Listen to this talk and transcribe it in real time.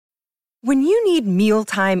When you need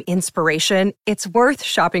mealtime inspiration, it's worth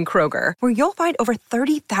shopping Kroger, where you'll find over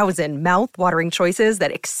 30,000 mouth-watering choices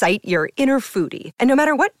that excite your inner foodie. And no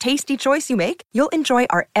matter what tasty choice you make, you'll enjoy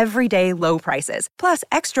our everyday low prices, plus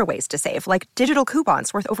extra ways to save, like digital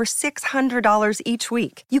coupons worth over $600 each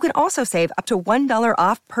week. You can also save up to $1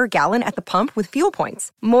 off per gallon at the pump with fuel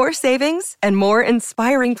points. More savings and more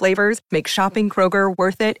inspiring flavors make shopping Kroger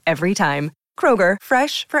worth it every time. Kroger,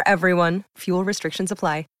 fresh for everyone. Fuel restrictions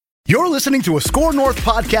apply. You're listening to a Score North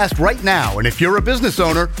podcast right now, and if you're a business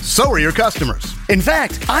owner, so are your customers. In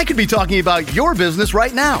fact, I could be talking about your business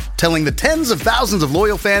right now, telling the tens of thousands of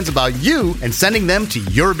loyal fans about you and sending them to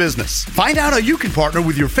your business. Find out how you can partner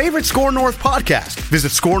with your favorite Score North podcast.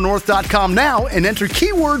 Visit scorenorth.com now and enter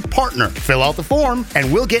keyword partner. Fill out the form,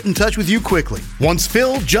 and we'll get in touch with you quickly. Once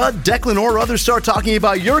Phil, Judd, Declan, or others start talking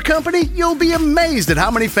about your company, you'll be amazed at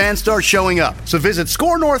how many fans start showing up. So visit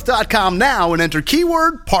scorenorth.com now and enter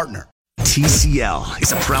keyword partner. TCL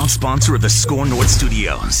is a proud sponsor of the Score North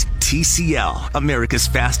Studios. TCL, America's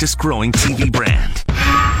fastest growing TV brand.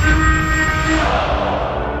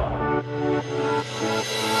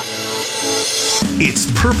 It's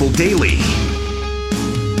Purple Daily.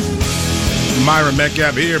 Myron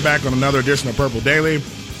Metcalf here, back on another edition of Purple Daily.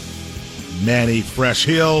 Manny Fresh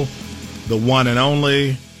Hill, the one and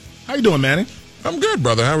only. How you doing, Manny? I'm good,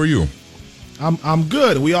 brother. How are you? I'm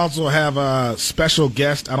good. We also have a special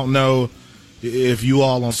guest. I don't know if you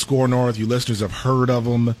all on Score North, you listeners, have heard of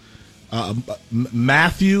him.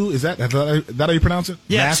 Matthew, is that how you pronounce it?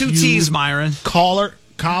 Yeah, Matthew 2 T's, Myron. Collar?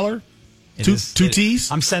 Two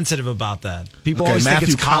T's? I'm sensitive about that. People Okay, always Matthew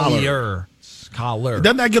think it's Collier. Collar.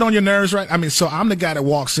 Doesn't that get on your nerves, right? I mean, so I'm the guy that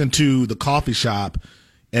walks into the coffee shop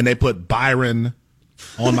and they put Byron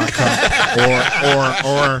on my cup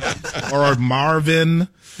or Marvin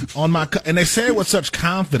on my cup, and they say it with such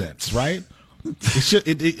confidence, right?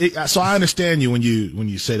 So I understand you when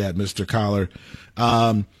you say that, Mr. Collar.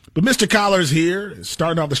 But Mr. Collar is here,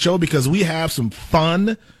 starting off the show because we have some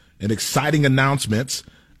fun and exciting announcements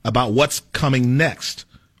about what's coming next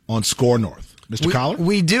on Score North. Mr. Collar?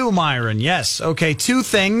 We do, Myron, yes. Okay, 2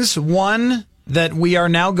 things. One, that we are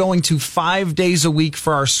now going to 5 days a week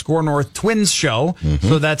for our Score North Twins show. Mm-hmm.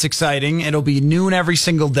 So that's exciting. It'll be noon every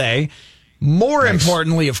single day. More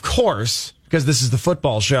importantly, of course, because this is the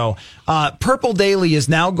football show, Purple Daily is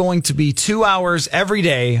now going to be 2 hours every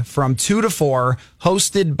day from 2 to 4,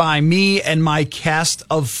 hosted by me and my cast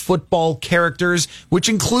of football characters, which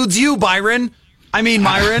includes you, Byron.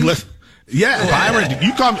 Myron. Yeah, Byron,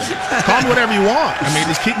 you call me whatever you want. I mean,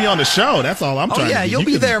 just keep me on the show. That's all I'm trying to do. Oh, yeah, you'll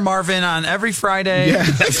be there, Marvin, on every Friday. Yeah,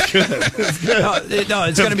 that's good. That's good.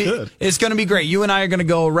 It's going to be great. You and I are going to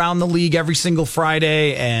go around the league every single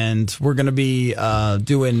Friday, and we're going to be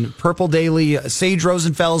doing Purple Daily. Sage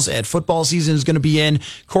Rosenfels at football season is going to be in.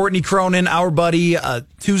 Courtney Cronin, our buddy,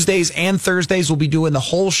 Tuesdays and Thursdays will be doing the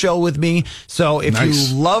whole show with me. So if you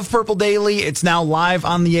love Purple Daily, it's now live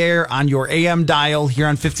on the air on your AM dial here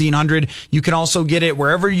on 1500. You can also get it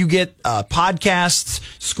wherever you get podcasts,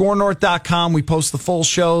 scorenorth.com. We post the full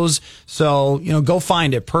shows. So, go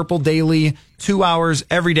find it. Purple Daily, 2 hours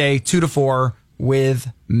every day, 2 to 4 with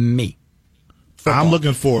me. Football. I'm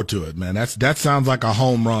looking forward to it, man. That sounds like a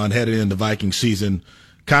home run headed into Viking season.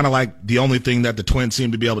 Kind of like the only thing that the Twins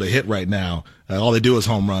seem to be able to hit right now. All they do is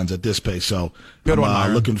home runs at this pace. So good one,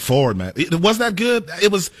 Myron. Looking forward, man. Was that good? It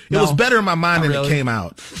was better in my mind than it came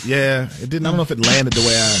out. Yeah, it didn't. I don't know if it landed the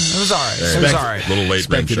way It was all right. A little late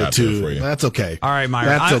expected it to. for you. That's okay. All right, Myron.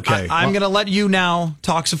 That's okay. I'm going to let you now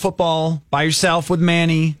talk some football by yourself with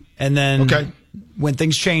Manny, and then when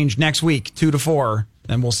things change next week, 2 to 4,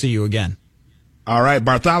 then we'll see you again. All right,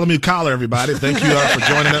 Bartholomew Collar, everybody. Thank you for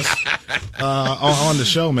joining us on the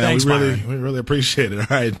show, man. Thanks, we really appreciate it. All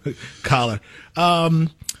right, Collar. Manny,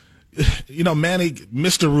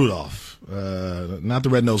 Mr. Rudolph, not the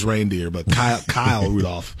red-nosed reindeer, but Kyle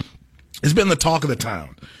Rudolph, has been the talk of the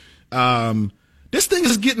town. This thing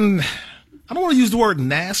is getting, I don't want to use the word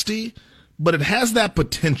nasty, but it has that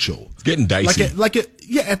potential. It's getting dicey.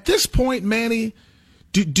 At this point, Manny,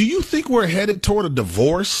 do you think we're headed toward a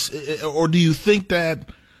divorce, or do you think that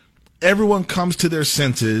everyone comes to their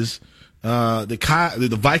senses?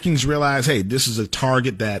 The Vikings realize, hey, this is a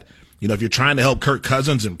target that, if you're trying to help Kirk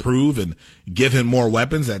Cousins improve and give him more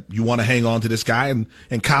weapons, that you want to hang on to this guy.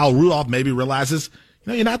 And Kyle Rudolph maybe realizes,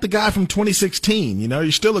 you're not the guy from 2016.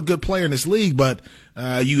 You're still a good player in this league, but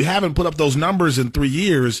you haven't put up those numbers in 3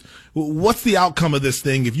 years. What's the outcome of this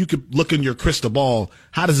thing? If you could look in your crystal ball,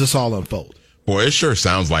 how does this all unfold? Boy, it sure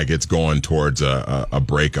sounds like it's going towards a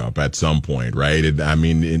breakup at some point, right?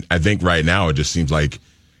 I think right now it just seems like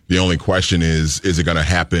the only question is it going to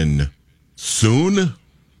happen soon?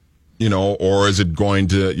 or is it going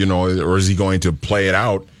to, or is he going to play it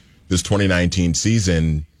out this 2019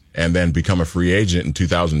 season and then become a free agent in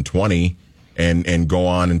 2020 and go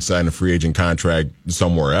on and sign a free agent contract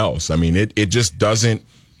somewhere else? I mean, it just doesn't.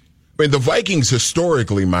 I mean, the Vikings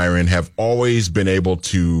historically, Myron, have always been able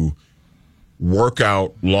to work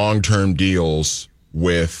out long-term deals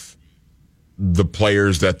with the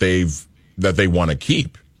players that they want to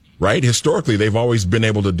keep, right? Historically, they've always been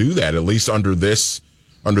able to do that, at least under this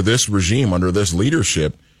regime, under this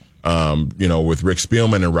leadership, with Rick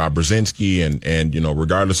Spielman and Rob Brzezinski and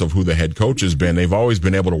regardless of who the head coach has been, they've always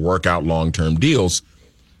been able to work out long-term deals.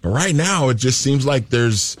 But right now, it just seems like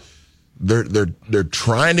they're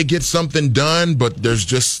trying to get something done, but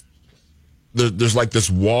there's like this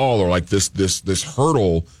wall or like this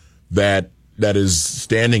hurdle that is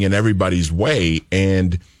standing in everybody's way,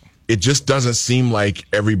 and it just doesn't seem like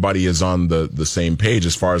everybody is on the same page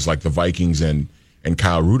as far as like the Vikings and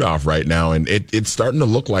Kyle Rudolph right now, and it's starting to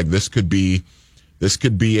look like this could be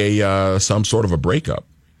a some sort of a breakup.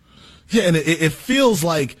 Yeah, and it feels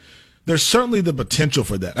like there's certainly the potential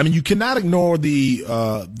for that. I mean, you cannot ignore the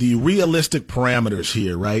realistic parameters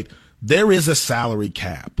here, right? There is a salary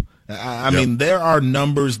cap. I mean, there are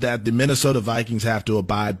numbers that the Minnesota Vikings have to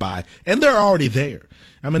abide by, and they're already there.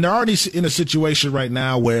 I mean, they're already in a situation right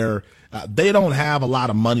now where they don't have a lot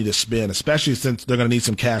of money to spend, especially since they're going to need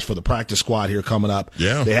some cash for the practice squad here coming up.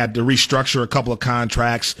 Yeah. They had to restructure a couple of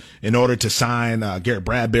contracts in order to sign Garrett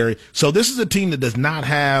Bradbury. So this is a team that does not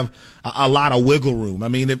have a lot of wiggle room. I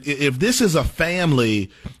mean, if this is a family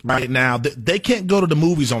right now, they can't go to the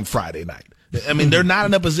movies on Friday night. I mean, they're not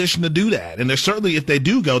in a position to do that. And they're certainly, if they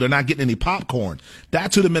do go, they're not getting any popcorn.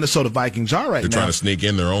 That's who the Minnesota Vikings are right now. They're trying to sneak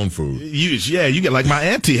in their own food. You get, like my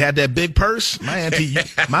auntie had that big purse. My aunt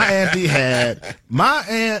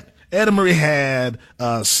Etta Marie had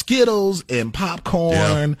Skittles and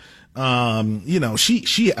popcorn. Yeah.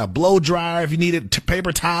 She a blow dryer if you needed,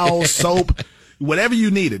 paper towels, soap, whatever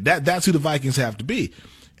you needed. That's who the Vikings have to be.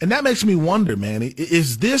 And that makes me wonder, man,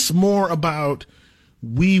 is this more about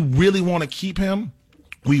we really want to keep him,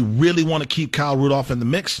 we really want to keep Kyle Rudolph in the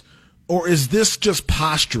mix, or is this just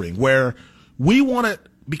posturing where we want to,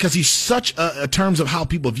 because he's such in terms of how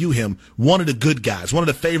people view him, one of the good guys, one of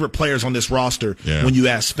the favorite players on this roster when you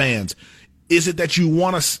ask fans, is it that you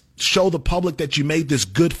want to show the public that you made this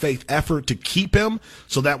good faith effort to keep him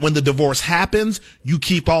so that when the divorce happens, you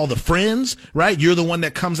keep all the friends, right? You're the one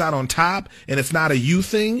that comes out on top and it's not a you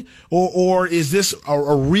thing, or is this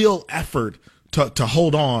a real effort to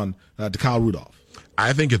hold on to Kyle Rudolph?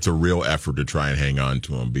 I think it's a real effort to try and hang on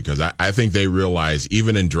to him because I think they realize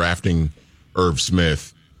even in drafting Irv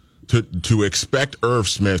Smith to expect Irv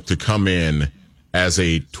Smith to come in as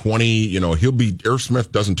a 20, Irv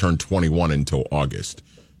Smith doesn't turn 21 until August.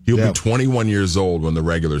 He'll be 21 years old when the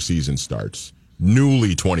regular season starts.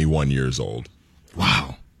 Newly 21 years old.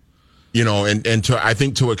 Wow. I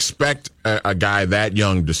think to expect a guy that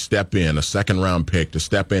young to step in, a second round pick, to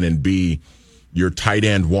step in and be your tight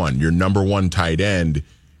end one, your number one tight end,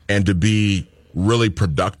 and to be really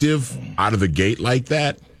productive out of the gate like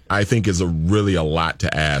that, I think is a lot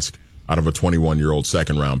to ask out of a 21-year-old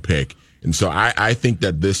second-round pick. And so I think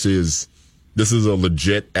that this is a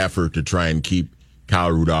legit effort to try and keep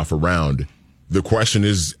Kyle Rudolph around. The question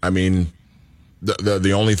is, I mean,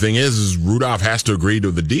 the only thing is Rudolph has to agree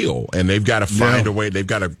to the deal, and they've got to find a way. They've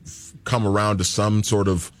got to come around to some sort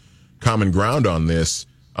of common ground on this.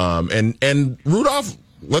 And Rudolph,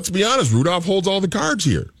 let's be honest, Rudolph holds all the cards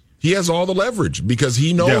here. He has all the leverage because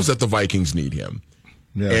he knows that the Vikings need him.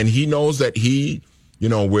 Yeah. And he knows that he,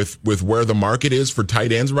 with where the market is for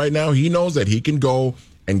tight ends right now, he knows that he can go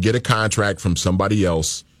and get a contract from somebody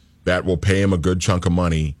else that will pay him a good chunk of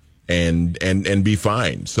money and be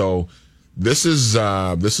fine. So this is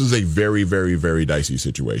a very, very, very dicey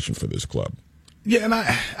situation for this club. Yeah, and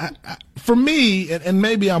I for me, and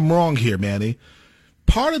maybe I'm wrong here, Manny,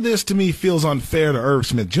 part of this to me feels unfair to Irv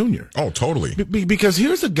Smith Jr. Oh, totally. Because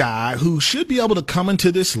here's a guy who should be able to come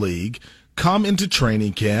into this league, come into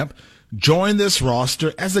training camp, join this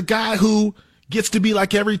roster as a guy who gets to be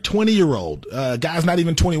like every 20-year-old, guy's not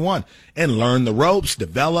even 21, and learn the ropes,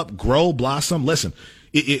 develop, grow, blossom. Listen,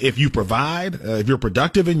 if you provide, if you're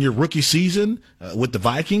productive in your rookie season with the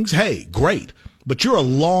Vikings, hey, great. But you're a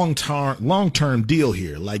long-term deal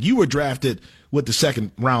here. Like, you were drafted with the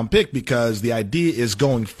second-round pick because the idea is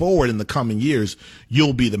going forward in the coming years,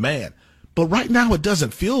 you'll be the man. But right now, it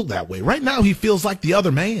doesn't feel that way. Right now, he feels like the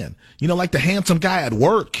other man, like the handsome guy at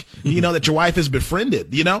work, that your wife has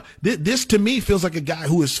befriended. This to me feels like a guy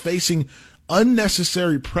who is facing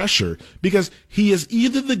unnecessary pressure because he is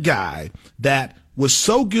either the guy that was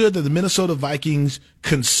so good that the Minnesota Vikings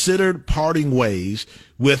considered parting ways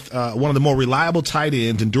with one of the more reliable tight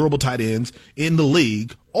ends and durable tight ends in the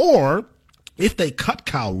league, or if they cut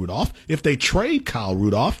Kyle Rudolph, if they trade Kyle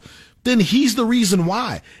Rudolph, then he's the reason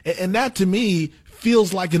why. And that, to me,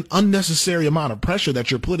 feels like an unnecessary amount of pressure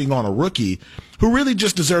that you're putting on a rookie who really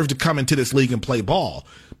just deserves to come into this league and play ball.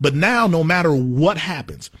 But now, no matter what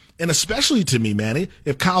happens, and especially to me, Manny,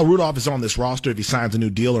 if Kyle Rudolph is on this roster, if he signs a new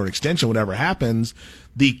deal or an extension, whatever happens,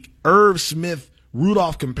 the Irv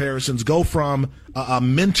Smith-Rudolph comparisons go from a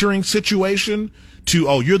mentoring situation to,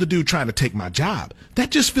 oh, you're the dude trying to take my job.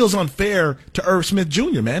 That just feels unfair to Irv Smith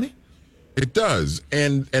Jr., Manny. It does.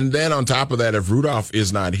 And then on top of that, if Rudolph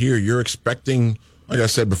is not here, you're expecting, like I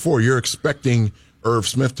said before, you're expecting Irv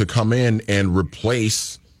Smith to come in and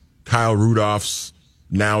replace Kyle Rudolph's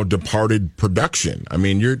now departed production.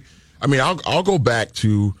 I'll go back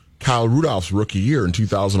to Kyle Rudolph's rookie year in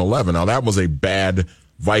 2011. Now, that was a bad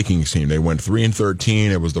Vikings team. They went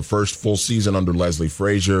 3-13. It was the first full season under Leslie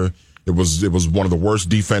Frazier. It was one of the worst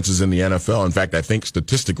defenses in the NFL. In fact, I think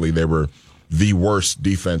statistically they were the worst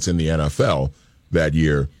defense in the NFL that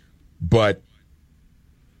year. But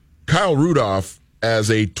Kyle Rudolph, as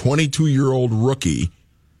a 22-year-old rookie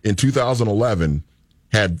in 2011,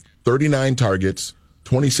 had 39 targets,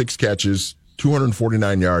 26 catches,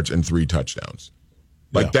 249 yards, and 3 touchdowns.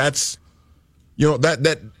 That's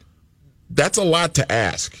a lot to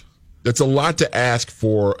ask. That's a lot to ask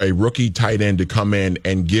for a rookie tight end to come in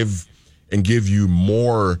and give you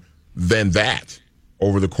more than that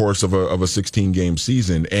over the course of a 16-game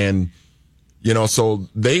season. And, so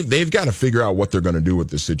they've got to figure out what they're going to do with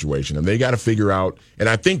this situation. And they got to figure out, and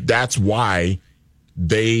I think that's why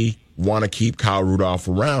they want to keep Kyle Rudolph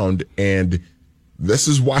around, and this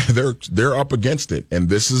is why they're up against it. And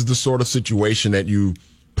this is the sort of situation that you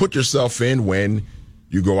put yourself in when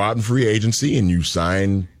you go out in free agency and you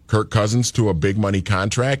sign Kirk Cousins to a big money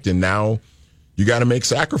contract, and now you got to make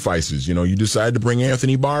sacrifices. You decide to bring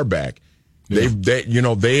Anthony Barr back. Yeah.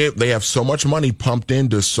 They have so much money pumped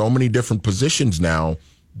into so many different positions now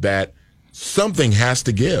that something has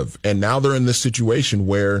to give. And now they're in this situation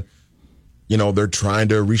where, they're trying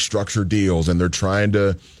to restructure deals, and they're trying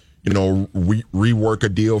to, rework a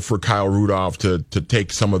deal for Kyle Rudolph to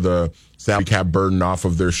take some of the salary cap burden off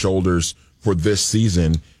of their shoulders for this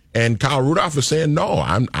season. And Kyle Rudolph is saying, no,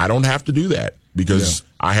 I don't have to do that because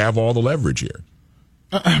I have all the leverage here.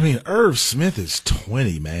 Irv Smith is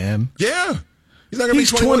 20, man. Yeah. He's not going to be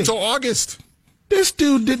 21 until August. This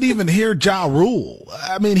dude didn't even hear Ja Rule.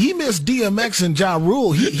 He missed DMX and Ja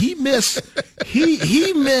Rule. He missed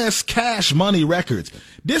Cash Money Records.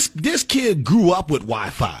 This kid grew up with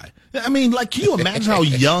Wi-Fi. Can you imagine how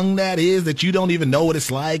young that is, that you don't even know what it's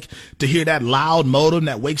like to hear that loud modem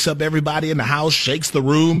that wakes up everybody in the house, shakes the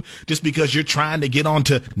room just because you're trying to get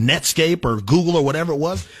onto Netscape or Google or whatever it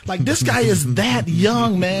was? This guy is that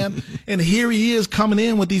young, man. And here he is coming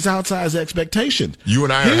in with these outsized expectations. You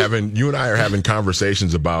and I are having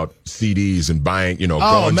conversations about CDs and buying,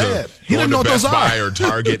 going to Best Buy or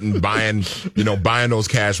Target and buying those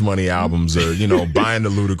Cash Money albums, or, buying the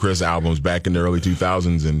Ludacris albums back in the early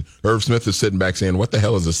 2000s. And Irv Smith is sitting back saying, what the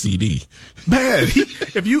hell is a CD? Man,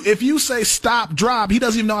 if you say stop, drop, he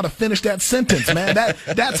doesn't even know how to finish that sentence, man.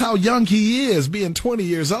 That's how young he is, being 20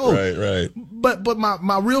 years old. Right. But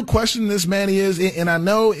my real question in this, Manny, is, and I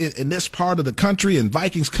know in this part of the country, in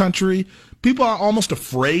Vikings country, people are almost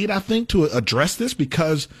afraid, I think, to address this,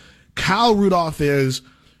 because Kyle Rudolph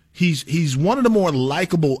he's one of the more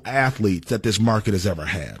likable athletes that this market has ever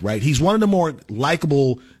had, right? He's one of the more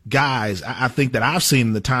likable guys, I think, that I've seen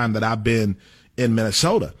in the time that I've been in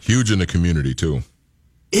Minnesota. Huge in the community, too.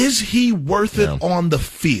 Is he worth it on the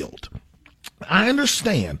field? I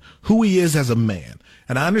understand who he is as a man,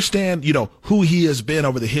 and I understand, who he has been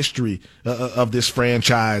over the history of this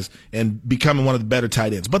franchise and becoming one of the better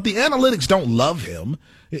tight ends. But the analytics don't love him.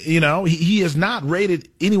 He is not rated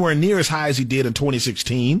anywhere near as high as he did in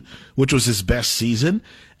 2016, which was his best season.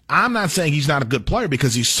 I'm not saying he's not a good player,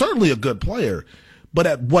 because he's certainly a good player, but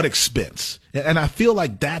at what expense? And I feel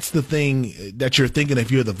like that's the thing that you're thinking if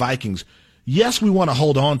you're the Vikings. Yes, we want to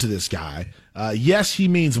hold on to this guy. Yes, he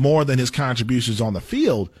means more than his contributions on the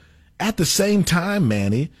field. At the same time,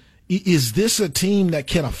 Manny, is this a team that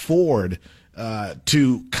can afford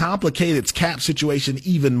to complicate its cap situation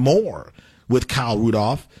even more with Kyle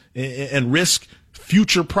Rudolph and risk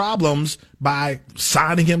future problems by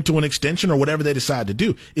signing him to an extension or whatever they decide to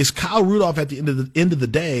do? Is Kyle Rudolph at the end of the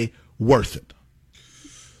day worth it?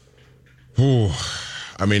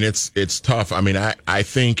 It's tough. I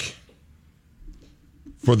think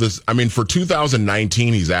for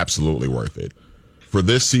 2019, he's absolutely worth it. for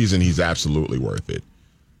this season, he's absolutely worth it.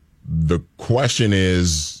 The question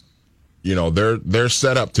is, they're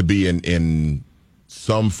set up to be in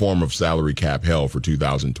some form of salary cap hell for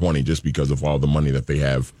 2020 just because of all the money that they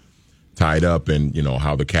have tied up and,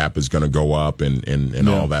 how the cap is going to go up and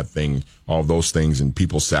all that thing, all those things and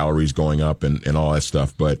people's salaries going up and all that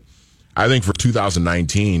stuff. But I think for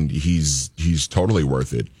 2019, he's totally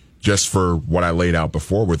worth it just for what I laid out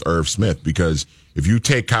before with Irv Smith, because if you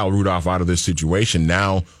take Kyle Rudolph out of this situation,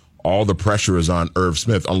 now all the pressure is on Irv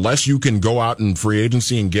Smith. Unless you can go out in free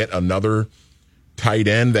agency and get another tight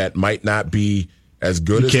end that might not be as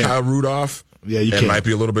good as Kyle Rudolph. Yeah, you can. It might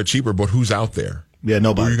be a little bit cheaper, but who's out there? Yeah,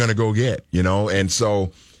 nobody. Who are you going to go get? And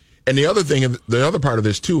so, and the other part of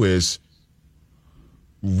this too is,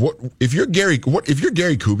 if you're Gary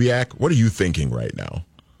Kubiak, what are you thinking right now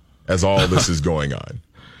as all this is going on?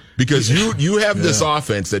 Because you have this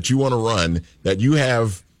offense that you want to run, that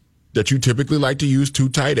you typically like to use 2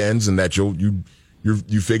 tight ends, and that you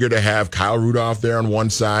figure to have Kyle Rudolph there on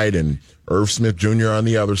one side and Irv Smith Jr. on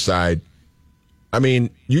the other side. I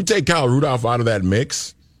mean, you take Kyle Rudolph out of that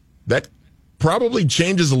mix, that probably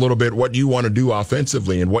changes a little bit what you want to do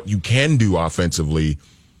offensively and what you can do offensively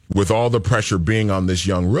with all the pressure being on this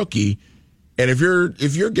young rookie. And if you're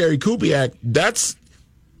Gary Kubiak,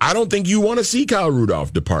 I don't think you want to see Kyle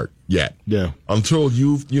Rudolph depart yet. Yeah. Until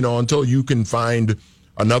you can find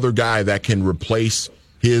another guy that can replace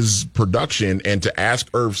his production, and to ask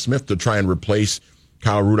Irv Smith to try and replace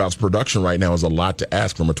Kyle Rudolph's production right now is a lot to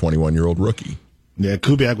ask from a 21-year-old rookie. Yeah,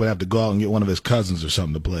 Kubiak would have to go out and get one of his cousins or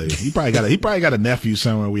something to play. He probably got a nephew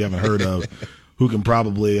somewhere we haven't heard of who can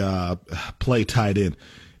probably play tight end.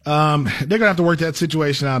 They're gonna have to work that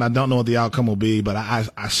situation out. I don't know what the outcome will be, but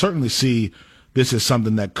I certainly see this is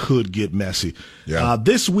something that could get messy. Yeah.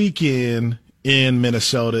 This weekend in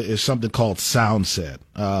Minnesota is something called Soundset,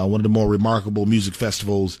 one of the more remarkable music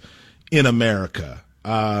festivals in America.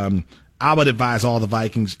 I would advise all the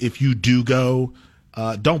Vikings, if you do go,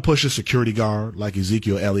 don't push a security guard like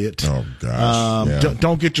Ezekiel Elliott. Oh, gosh.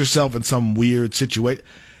 Don't get yourself in some weird situation.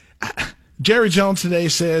 Jerry Jones today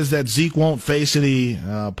says that Zeke won't face any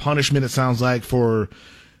punishment, it sounds like, for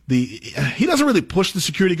he doesn't really push the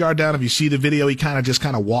security guard down. If you see the video, he kind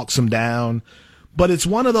of walks him down. But it's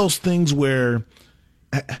one of those things where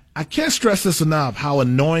I can't stress this enough, how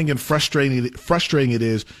annoying and frustrating it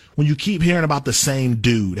is when you keep hearing about the same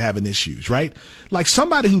dude having issues, right? Like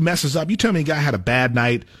somebody who messes up, you tell me a guy had a bad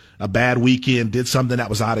night, a bad weekend, did something that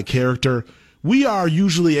was out of character. We are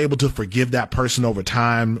usually able to forgive that person over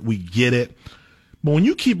time. We get it. But when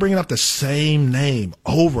you keep bringing up the same name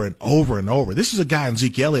over and over and over, this is a guy in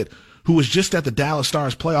Zeke Elliott who was just at the Dallas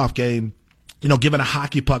Stars playoff game, giving a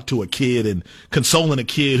hockey puck to a kid and consoling a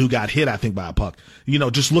kid who got hit, I think, by a puck.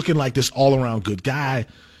 Just looking like this all-around good guy.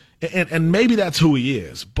 And maybe that's who he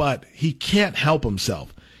is, but he can't help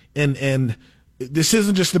himself. And this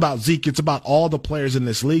isn't just about Zeke. It's about all the players in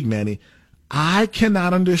this league, Manny. I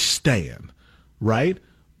cannot understand, right,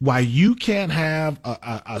 why you can't have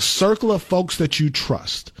a circle of folks that you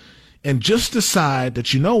trust and just decide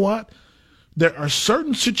that, you know what, there are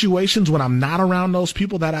certain situations when I'm not around those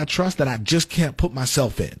people that I trust that I just can't put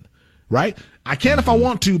myself in, right? I can if I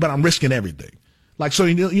want to, but I'm risking everything. Like, so,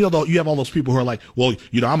 you have all those people who are like, well,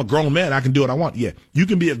 I'm a grown man. I can do what I want. Yeah, you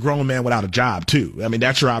can be a grown man without a job, too. I mean,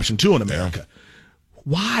 that's your option, too, in America. Yeah.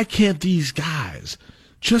 Why can't these guys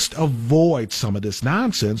just avoid some of this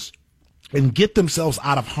nonsense and get themselves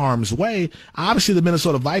out of harm's way? Obviously, the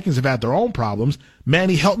Minnesota Vikings have had their own problems.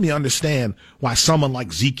 Manny, help me understand why someone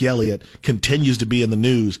like Zeke Elliott continues to be in the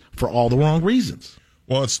news for all the wrong reasons.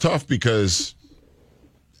 Well, it's tough because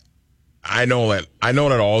I know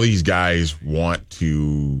that all these guys want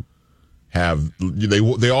to have,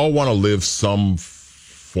 they all want to live some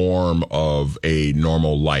form of a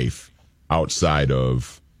normal life outside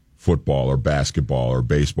of football or basketball or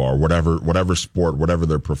baseball or whatever sport, whatever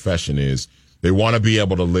their profession is. They want to be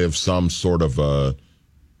able to live some sort of a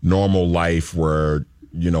normal life where,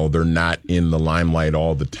 they're not in the limelight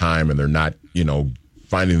all the time and they're not,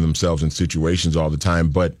 finding themselves in situations all the time.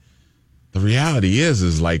 But the reality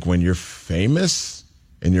is like when you're famous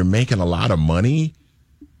and you're making a lot of money,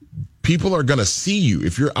 people are going to see you.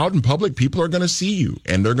 If you're out in public, people are going to see you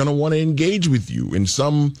and they're going to want to engage with you in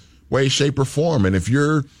some way, shape, or form. And if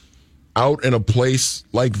you're out in a place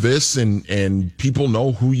like this and people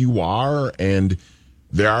know who you are, and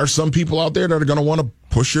there are some people out there that are going to want to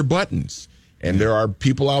push your buttons, and there are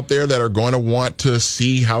people out there that are going to want to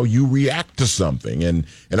see how you react to something. And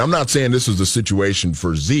I'm not saying this is the situation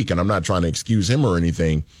for Zeke, and I'm not trying to excuse him or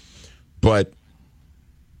anything, but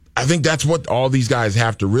I think that's what all these guys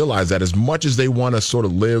have to realize, that as much as they want to sort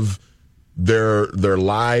of live their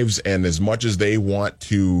lives, and as much as they want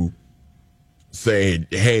to say,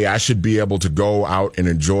 hey, I should be able to go out and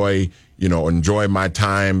enjoy my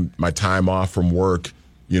time off from work,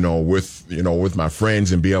 with my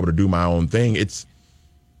friends and be able to do my own thing.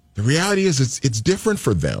 The reality is it's different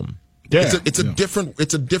for them. Yeah. It's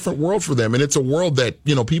a different world for them. And it's a world that,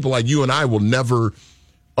 people like you and I will never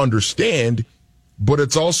understand, but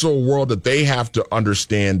it's also a world that they have to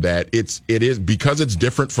understand that it is because it's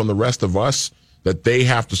different from the rest of us, that they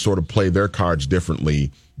have to sort of play their cards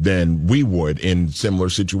differently than we would in similar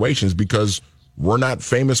situations, because we're not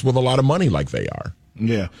famous with a lot of money like they are.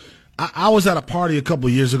 Yeah. I was at a party a couple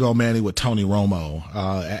of years ago, Manny, with Tony Romo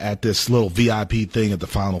at this little VIP thing at the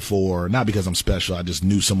Final Four. Not because I'm special. I just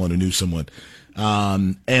knew someone who knew someone.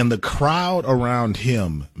 And the crowd around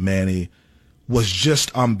him, Manny, was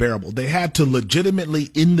just unbearable. They had to legitimately,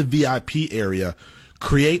 in the VIP area,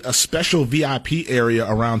 create a special VIP area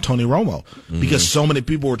around Tony Romo because so many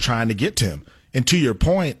people were trying to get to him. And to your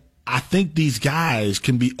point, I think these guys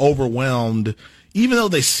can be overwhelmed. Even though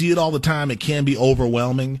they see it all the time, it can be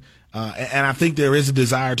overwhelming. And I think there is a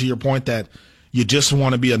desire, to your point, that you just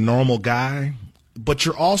want to be a normal guy, but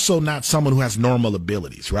you're also not someone who has normal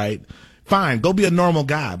abilities, right? Fine, go be a normal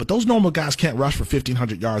guy, but those normal guys can't rush for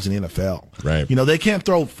 1,500 yards in the NFL. Right. They can't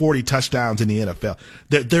throw 40 touchdowns in the NFL.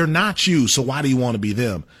 They're not you, so why do you want to be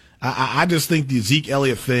them? I just think the Zeke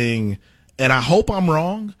Elliott thing, and I hope I'm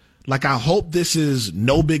wrong. Like, I hope this is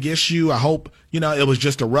no big issue. I hope, it was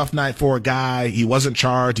just a rough night for a guy. He wasn't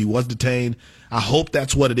charged. He was detained. I hope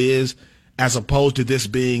that's what it is, as opposed to this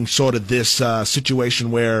being sort of this situation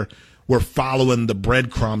where we're following the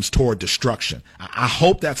breadcrumbs toward destruction. I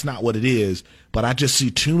hope that's not what it is, but I just see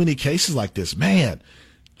too many cases like this. Man,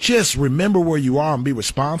 just remember where you are and be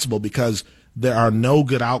responsible, because there are no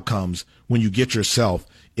good outcomes when you get yourself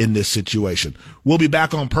in this situation. We'll be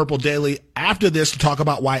back on Purple Daily after this to talk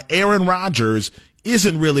about why Aaron Rodgers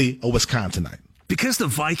isn't really a Wisconsinite. Because the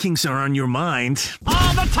Vikings are on your mind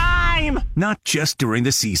all the time, not just during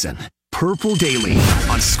the season. Purple Daily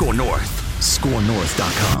on Score North.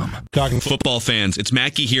 ScoreNorth.com. Talking football fans, it's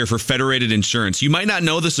Mackie here for Federated Insurance. You might not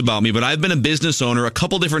know this about me, but I've been a business owner a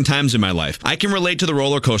couple different times in my life. I can relate to the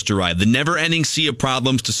roller coaster ride, the never-ending sea of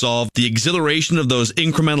problems to solve, the exhilaration of those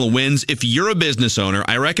incremental wins. If you're a business owner,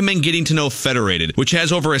 I recommend getting to know Federated, which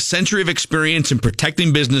has over a century of experience in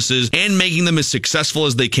protecting businesses and making them as successful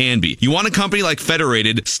as they can be. You want a company like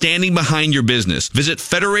Federated standing behind your business. Visit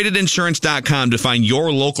federatedinsurance.com to find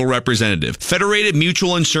your local representative. Federated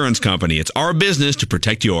Mutual Insurance Company. It's our business to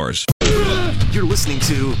protect yours. You're listening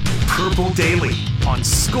to Purple Daily on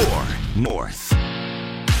Score North.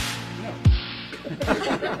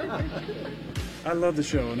 I love the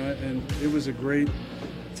show, and it was a great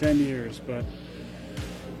 10 years, but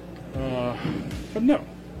no.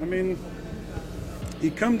 I mean,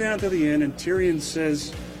 you come down to the end, and Tyrion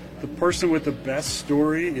says the person with the best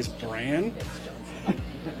story is Bran,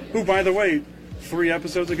 who, by the way, 3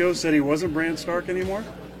 episodes ago said he wasn't Bran Stark anymore.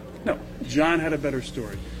 No, Jon had a better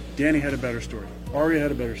story. Dany had a better story. Arya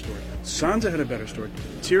had a better story. Sansa had a better story.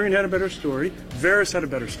 Tyrion had a better story. Varys had a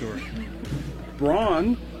better story.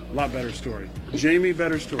 Bronn, a lot better story. Jaime,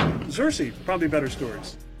 better story. Cersei, probably better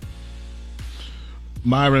stories.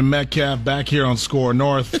 Myron Metcalf back here on Score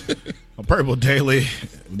North on Purple Daily.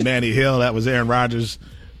 Manny Hill, that was Aaron Rodgers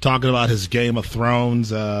talking about his Game of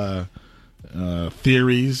Thrones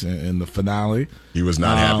theories in the finale. He was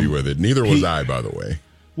not happy with it. Neither was I, by the way.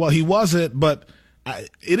 Well, he wasn't, but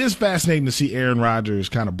it is fascinating to see Aaron Rodgers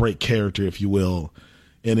kind of break character, if you will,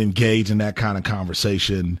 and engage in that kind of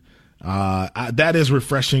conversation. That is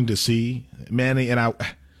refreshing to see, Manny. And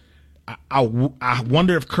I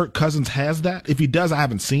wonder if Kirk Cousins has that. If he does, I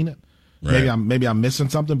haven't seen it. Right. Maybe I'm missing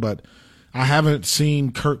something, but I haven't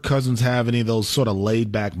seen Kirk Cousins have any of those sort of laid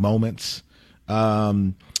back moments.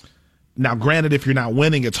 Now, granted, if you're not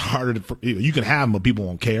winning, it's harder you can have them, but people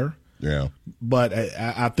won't care. Yeah. But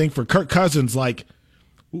I think for Kirk Cousins, like,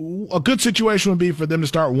 a good situation would be for them to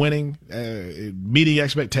start winning, meeting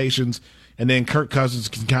expectations, and then Kirk Cousins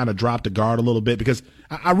can kind of drop the guard a little bit, because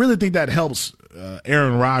I really think that helps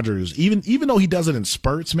Aaron Rodgers. Even though he does it in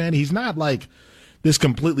spurts, man, he's not like this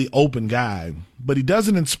completely open guy, but he does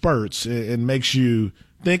it in spurts and makes you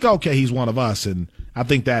think, okay, he's one of us, and I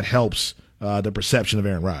think that helps the perception of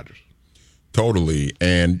Aaron Rodgers. Totally.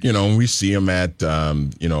 And, we see him at,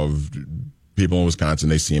 people in Wisconsin,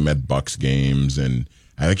 they see him at Bucks games. And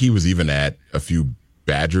I think he was even at a few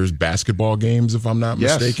Badgers basketball games, if I'm not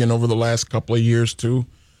mistaken, over the last couple of years, too.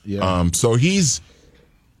 Yeah. So it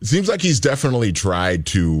seems like he's definitely tried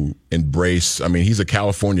to embrace, he's a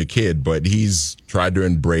California kid, but he's tried to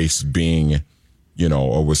embrace being a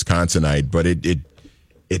Wisconsinite, but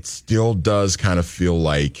it still does kind of feel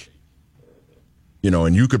like,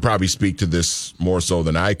 and you could probably speak to this more so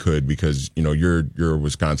than I could because, you're a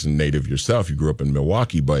Wisconsin native yourself. You grew up in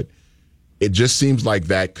Milwaukee, but it just seems like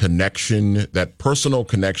that connection, that personal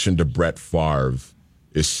connection to Brett Favre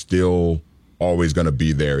is still always going to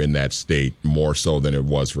be there in that state more so than it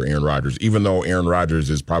was for Aaron Rodgers, even though Aaron Rodgers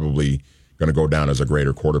is probably going to go down as a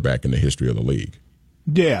greater quarterback in the history of the league.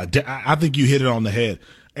 Yeah, I think you hit it on the head.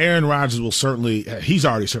 Aaron Rodgers will certainly, he's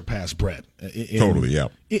already surpassed Brett. Totally, yeah.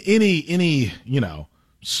 Any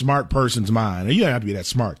smart person's mind, and you don't have to be that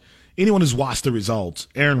smart. Anyone who's watched the results,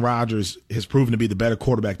 Aaron Rodgers has proven to be the better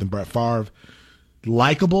quarterback than Brett Favre.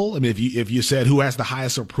 Likable. I mean, if you said who has the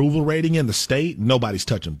highest approval rating in the state, nobody's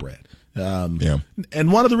touching Brett. Yeah.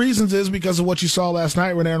 And one of the reasons is because of what you saw last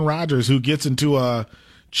night with Aaron Rodgers, who gets into a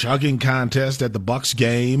chugging contest at the Bucs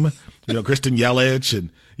game, Kristen Yelich,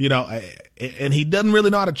 and he doesn't really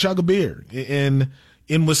know how to chug a beer.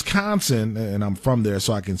 In Wisconsin, and I'm from there,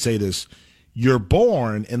 so I can say this, you're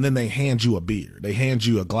born and then they hand you a beer. They hand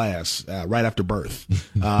you a glass right after birth.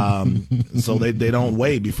 So they don't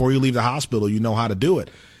wait. Before you leave the hospital, you know how to do it.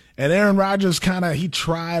 And Aaron Rodgers he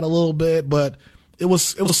tried a little bit, but it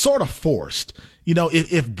was sort of forced.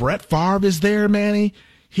 If Brett Favre is there, Manny,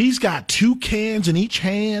 he's got 2 cans in each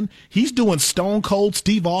hand. He's doing Stone Cold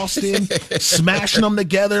Steve Austin, smashing them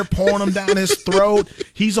together, pouring them down his throat.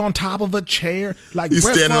 He's on top of a chair. He's Brett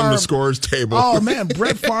standing Favre, on the scorer's table. Oh, man,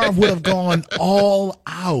 Brett Favre would have gone all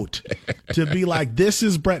out to be like, this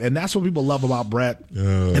is Brett. And that's what people love about Brett.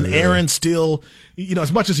 Aaron still,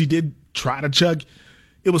 as much as he did try to chug,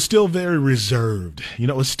 it was still very reserved.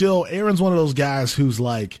 It was still, Aaron's one of those guys who's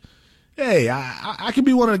like, hey, I can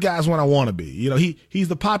be one of the guys when I want to be. He's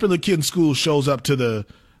the popular kid in school, shows up to the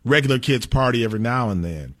regular kids' party every now and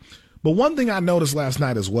then. But one thing I noticed last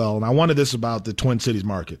night as well, and I wanted this about the Twin Cities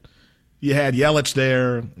market, you had Yelich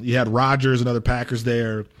there, you had Rodgers and other Packers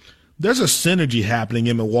there. There's a synergy happening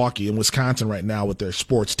in Milwaukee and Wisconsin right now with their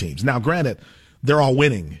sports teams. Now, granted, they're all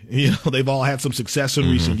winning. They've all had some success in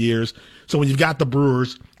recent years. So when you've got the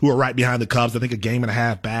Brewers, who are right behind the Cubs, I think a game and a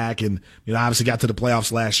half back, and obviously got to the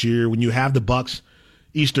playoffs last year. When you have the Bucks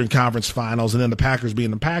Eastern Conference Finals, and then the Packers being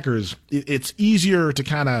the Packers, it's easier to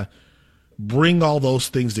kind of bring all those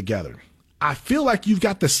things together. I feel like you've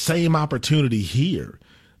got the same opportunity here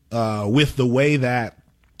with the way that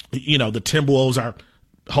the Timberwolves are.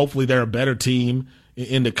 Hopefully, they're a better team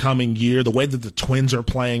in the coming year. The way that the Twins are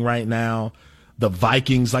playing right now, the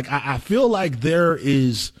Vikings, I feel like there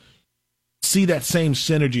is. See that same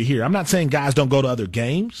synergy here. I'm not saying guys don't go to other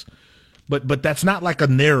games, but that's not like a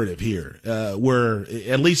narrative here where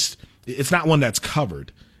at least it's not one that's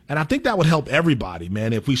covered. And I think that would help everybody,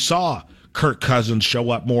 man, if we saw Kirk Cousins show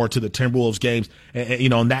up more to the Timberwolves games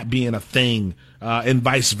and that being a thing and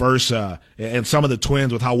vice versa. And some of the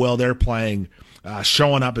Twins with how well they're playing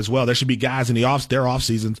showing up as well. There should be guys in their off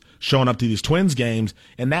seasons showing up to these Twins games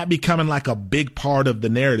and that becoming like a big part of the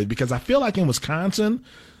narrative because I feel like in Wisconsin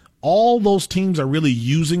 – all those teams are really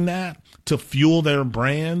using that to fuel their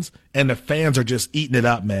brands, and the fans are just eating it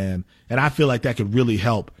up, man. And I feel like that could really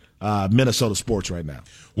help Minnesota sports right now.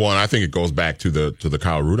 Well, and I think it goes back to the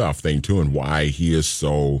Kyle Rudolph thing too, and why he is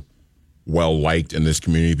so well liked in this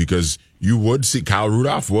community. Because you would see Kyle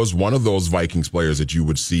Rudolph was one of those Vikings players that you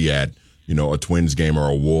would see at a Twins game or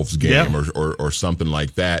a Wolves game or something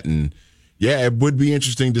like that. And yeah, it would be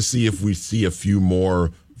interesting to see if we see a few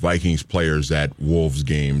more Vikings players at Wolves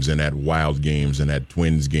games and at Wild games and at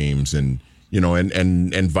Twins games and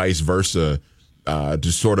and vice versa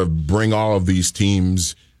to sort of bring all of these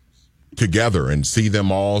teams together and see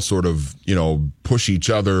them all sort of push each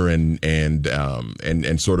other and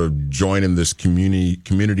sort of join in this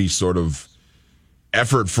community sort of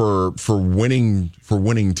effort for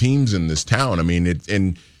winning teams in this town. I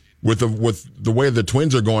mean with the way the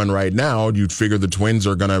Twins are going right now, you'd figure the Twins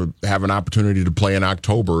are going to have an opportunity to play in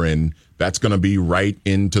October, and that's going to be right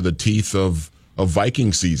into the teeth of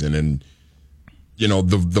Viking season. And,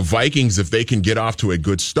 the Vikings, if they can get off to a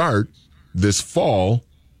good start this fall,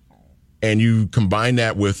 and you combine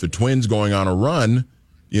that with the Twins going on a run,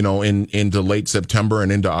 into late September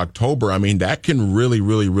and into October, I mean, that can really,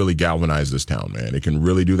 really, really galvanize this town, man. It can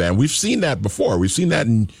really do that. And we've seen that before. We've seen that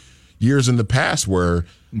in years in the past where,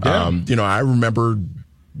 I remember,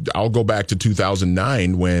 I'll go back to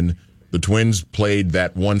 2009 when the Twins played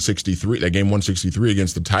that game 163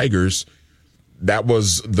 against the Tigers. That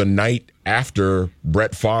was the night after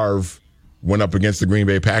Brett Favre went up against the Green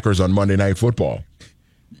Bay Packers on Monday Night Football,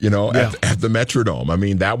 at the Metrodome. I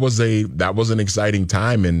mean, that was an exciting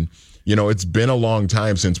time. And, it's been a long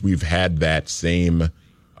time since we've had that same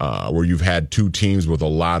where you've had two teams with a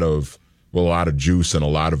lot of juice and a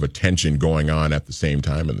lot of attention going on at the same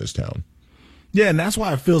time in this town. Yeah, and that's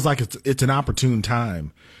why it feels like it's an opportune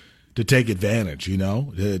time to take advantage,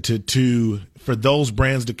 to for those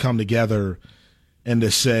brands to come together and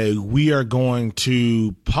to say, we are going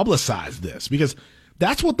to publicize this, because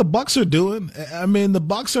that's what the Bucs are doing. I mean, the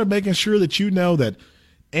Bucs are making sure that you know that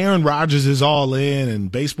Aaron Rodgers is all in and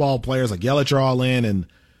baseball players like Yelich are all in, and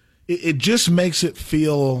it just makes it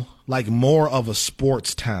feel like more of a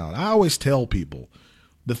sports town. I always tell people,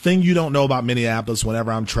 the thing you don't know about Minneapolis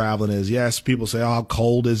whenever I'm traveling is, yes, people say, oh, how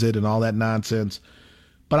cold is it and all that nonsense.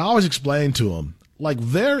 But I always explain to them, like,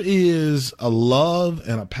 there is a love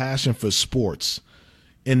and a passion for sports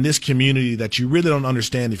in this community that you really don't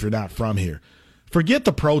understand if you're not from here. Forget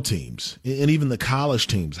the pro teams and even the college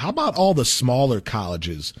teams. How about all the smaller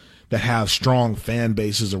colleges that have strong fan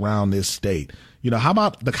bases around this state? How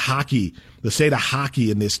about the hockey, the state of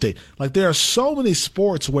hockey in this state? Like, there are so many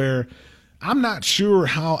sports where I'm not sure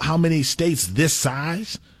how many states this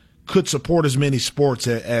size could support as many sports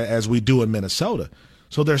as we do in Minnesota.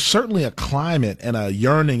 So there's certainly a climate and a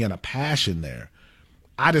yearning and a passion there.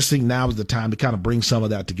 I just think now is the time to kind of bring some of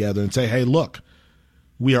that together and say, hey, look,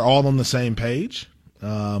 we are all on the same page.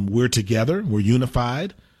 We're together. We're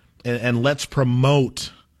unified. And let's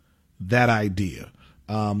promote that idea.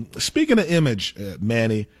 Speaking of image,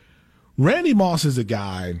 Manny, Randy Moss is a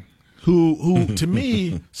guy who to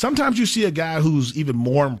me, sometimes you see a guy who's even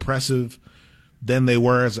more impressive than they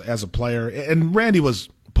were as a player. And Randy was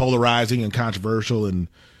polarizing and controversial and,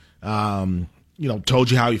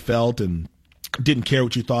 told you how he felt and didn't care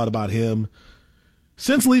what you thought about him.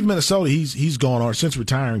 Since leaving Minnesota, he's gone on, since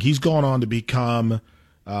retiring, he's gone on to become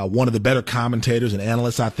one of the better commentators and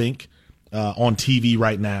analysts, I think, on TV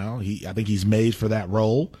right now. I think he's made for that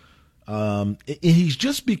role. He's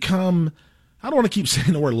just become, I don't want to keep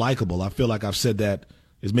saying the word likable. I feel like I've said that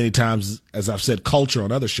as many times as I've said culture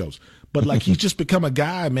on other shows. But like, he's just become a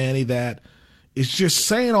guy, Manny, that is just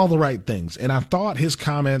saying all the right things. And I thought his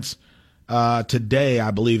comments today,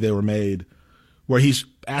 I believe they were made, where he's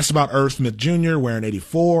asked about Irv Smith Jr. wearing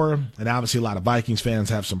 84. And obviously a lot of Vikings fans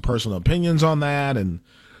have some personal opinions on that, and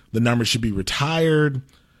the number should be retired.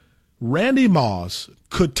 Randy Moss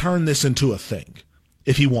could turn this into a thing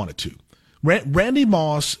if he wanted to. Randy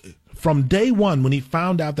Moss, from day one, when he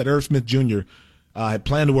found out that Irv Smith Jr. Had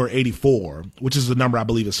planned to wear 84, which is the number I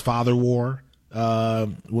believe his father wore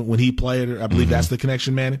when he played, I believe that's the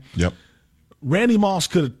connection, Manny. Yep. Randy Moss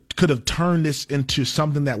could have turned this into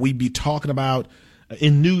something that we'd be talking about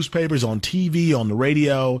in newspapers, on TV, on the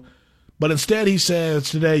radio. But instead he says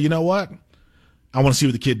today, you know what? I want to see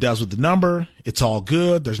what the kid does with the number. It's all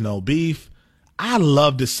good. There's no beef. I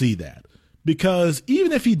love to see that, because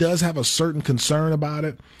even if he does have a certain concern about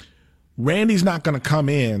it, Randy's not going to come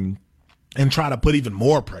in and try to put even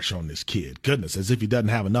more pressure on this kid. Goodness, as if he doesn't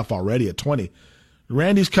have enough already at 20.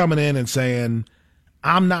 Randy's coming in and saying,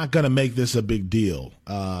 I'm not going to make this a big deal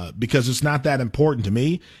because it's not that important to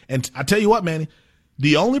me. And I tell you what, Manny,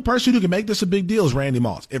 the only person who can make this a big deal is Randy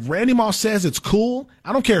Moss. If Randy Moss says it's cool,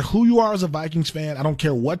 I don't care who you are as a Vikings fan. I don't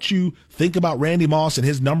care what you think about Randy Moss and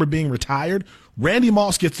his number being retired. Randy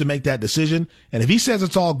Moss gets to make that decision. And if he says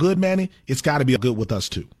it's all good, Manny, it's got to be good with us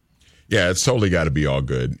too. Yeah, it's totally got to be all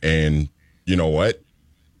good. And you know what?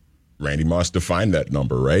 Randy Moss defined that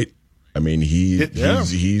number, right? I mean,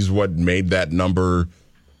 he's what made that number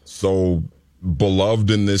so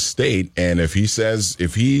beloved in this state. And if he says,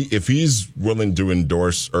 if he's willing to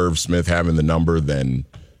endorse Irv Smith having the number, then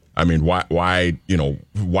I mean, why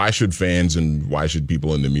should fans and why should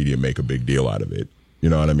people in the media make a big deal out of it? You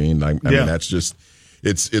know what I mean? I mean, that's just,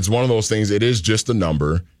 it's one of those things. It is just a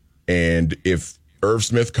number. And if Irv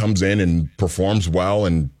Smith comes in and performs well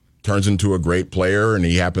and turns into a great player and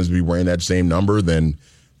he happens to be wearing that same number, then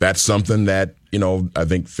that's something that, I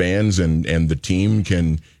think fans and the team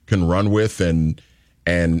can run with and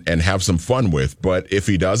have some fun with. But if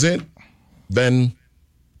he doesn't, then,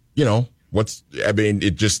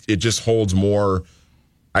 it just holds more,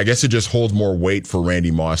 I guess it just holds more weight for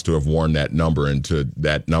Randy Moss to have worn that number and to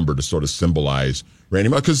that number to sort of symbolize Randy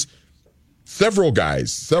Moss. Because several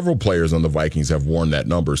players on the Vikings have worn that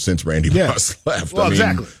number since Randy Moss left. Well,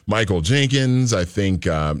 exactly. Michael Jenkins, I think,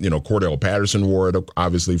 Cordell Patterson wore it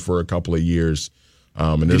obviously for a couple of years.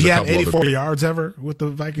 And did he have 84 yards ever with the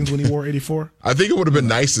Vikings when he wore 84? I think it would have been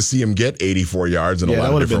nice to see him get 84 yards in a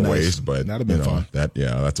lot of different ways, but that'd have been fun.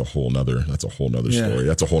 That's a whole nother story.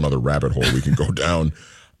 That's a whole nother rabbit hole we can go down.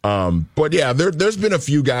 But yeah, there's been a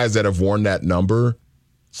few guys that have worn that number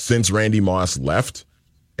since Randy Moss left.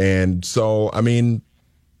 And so, I mean,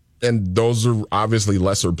 And those are obviously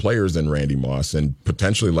lesser players than Randy Moss and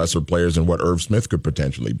potentially lesser players than what Irv Smith could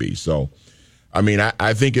potentially be. So, I mean,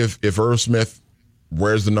 I think if Irv Smith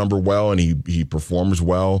wears the number well and he performs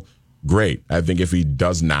well, great. I think if he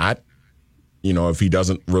does not, if he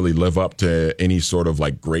doesn't really live up to any sort of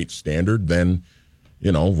like great standard, then,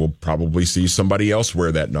 we'll probably see somebody else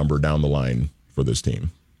wear that number down the line for this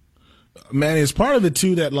team. Man, it's part of it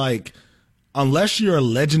too that like, unless you're a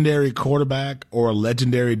legendary quarterback or a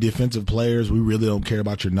legendary defensive players, we really don't care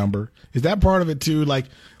about your number. Is that part of it too? Like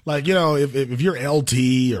if you're LT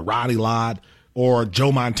or Ronnie Lott or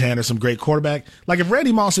Joe Montana, some great quarterback, like if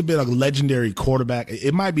Randy Moss had been a legendary quarterback,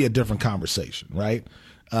 it might be a different conversation, right?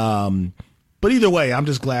 But either way, I'm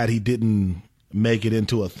just glad he didn't make it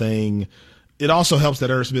into a thing. It also helps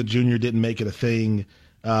that Irv Smith Jr. didn't make it a thing.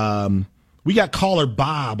 We got caller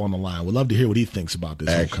Bob on the line. We'd love to hear what he thinks about this.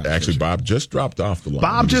 Actually, Bob just dropped off the line.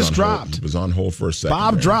 Bob just dropped. He was on hold for a second.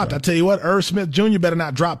 Bob dropped. I tell you what, Irv Smith Jr. better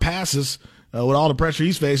not drop passes with all the pressure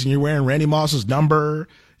he's facing. You're wearing Randy Moss's number.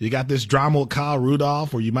 You got this drama with Kyle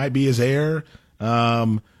Rudolph where you might be his heir.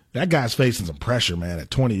 That guy's facing some pressure, man,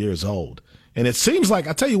 at 20 years old. And it seems like,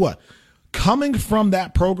 I tell you what, coming from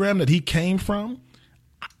that program that he came from,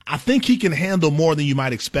 I think he can handle more than you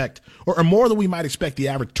might expect, or more than we might expect the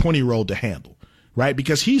average 20-year-old to handle, right?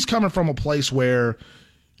 Because he's coming from a place where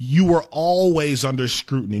you were always under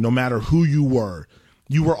scrutiny, no matter who you were.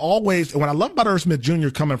 You were always, and what I love about Irv Smith Jr.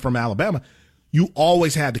 coming from Alabama, you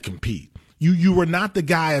always had to compete. You were not the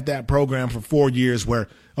guy at that program for 4 years where,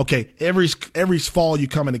 okay, every fall you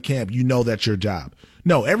come into camp, you know that's your job.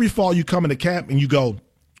 No, every fall you come into camp and you go,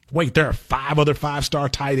 wait, there are 5 other 5-star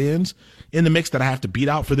tight ends in the mix that I have to beat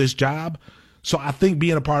out for this job. So I think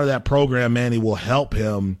being a part of that program, Manny, will help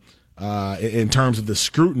him in terms of the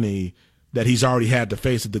scrutiny that he's already had to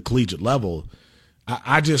face at the collegiate level.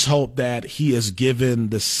 I just hope that he is given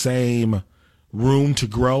the same room to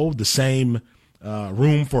grow, the same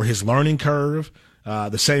room for his learning curve,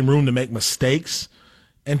 the same room to make mistakes,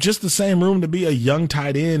 and just the same room to be a young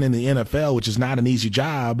tight end in the NFL, which is not an easy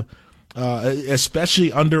job,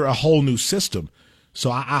 especially under a whole new system. So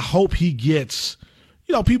I hope he gets,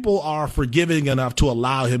 people are forgiving enough to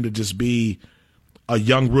allow him to just be a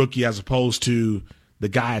young rookie as opposed to the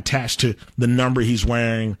guy attached to the number he's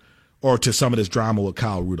wearing or to some of this drama with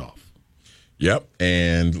Kyle Rudolph. Yep.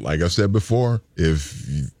 And like I said before,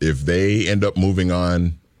 if they end up moving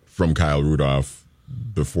on from Kyle Rudolph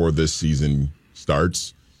before this season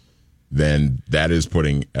starts, then that is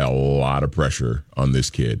putting a lot of pressure on this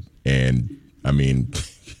kid. And I mean,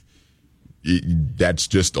 that's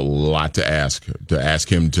just a lot to ask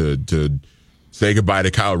him to say goodbye to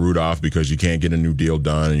Kyle Rudolph because you can't get a new deal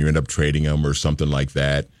done and you end up trading him or something like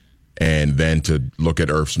that. And then to look at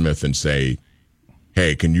Irv Smith and say,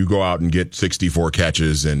 hey, can you go out and get 64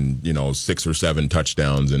 catches and, 6 or 7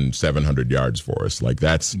 touchdowns and 700 yards for us? Like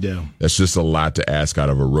that's just a lot to ask out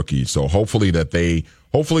of a rookie. So hopefully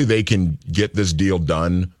they can get this deal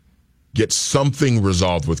done, get something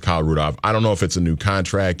resolved with Kyle Rudolph. I don't know if it's a new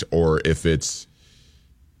contract or if it's,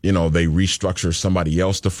 they restructure somebody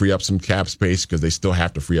else to free up some cap space because they still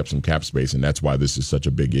have to free up some cap space, and that's why this is such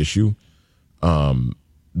a big issue.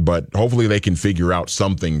 But hopefully they can figure out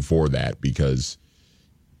something for that because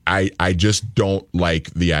I just don't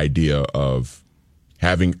like the idea of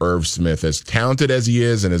having Irv Smith, as talented as he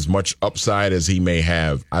is and as much upside as he may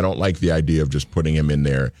have. I don't like the idea of just putting him in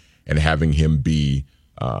there and having him be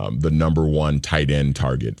the number 1 tight end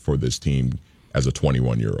target for this team as a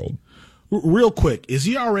 21-year-old. Real quick, is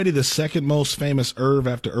he already the second most famous Irv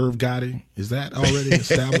after Irv Gotti? Is that already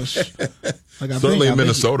established? Certainly in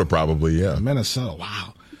Minnesota, probably, yeah. Minnesota,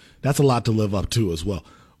 wow. That's a lot to live up to as well.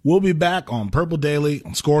 We'll be back on Purple Daily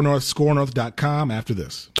on Score North, scorenorth.com after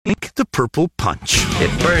this. Think the Purple Punch.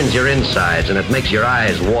 It burns your insides and it makes your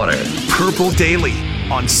eyes water. Purple Daily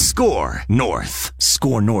on Score North,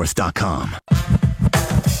 scorenorth.com.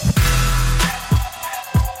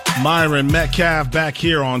 Myron Metcalf back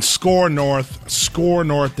here on Score North,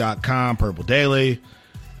 scorenorth.com, Purple Daily.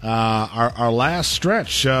 Our last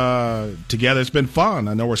stretch together, it's been fun.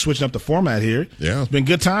 I know we're switching up the format here. Yeah. It's been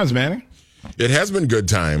good times, Manny. It has been good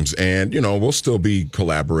times, and, we'll still be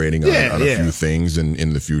collaborating on a few things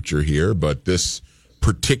in the future here, but this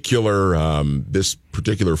particular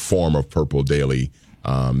form of Purple Daily,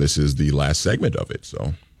 this is the last segment of it,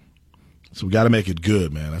 So we got to make it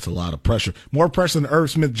good, man. That's a lot of pressure. More pressure than Irv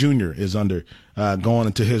Smith Jr. is under going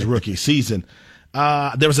into his rookie season.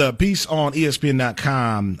 There was a piece on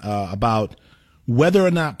ESPN.com about whether or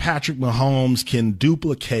not Patrick Mahomes can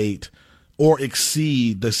duplicate or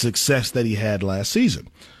exceed the success that he had last season.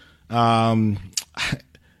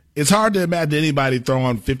 it's hard to imagine anybody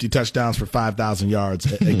throwing 50 touchdowns for 5,000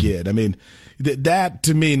 yards again. I mean, that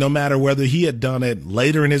to me, no matter whether he had done it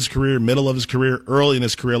later in his career, middle of his career, early in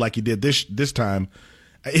his career, like he did this time,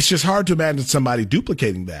 it's just hard to imagine somebody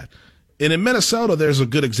duplicating that. And in Minnesota, there's a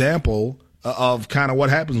good example of kind of what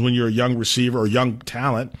happens when you're a young receiver or young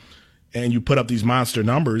talent and you put up these monster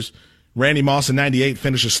numbers. Randy Moss in 98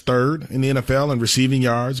 finishes third in the NFL in receiving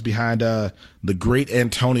yards behind the great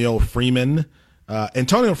Antonio Freeman.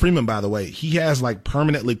 Antonio Freeman, by the way, he has like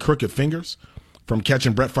permanently crooked fingers from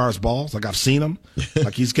catching Brett Favre's balls. Like I've seen him.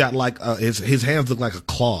 Like he's got like his hands look like a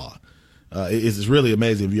claw. It's really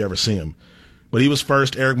amazing if you ever see him. But he was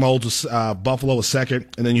first. Eric Moulds was Buffalo was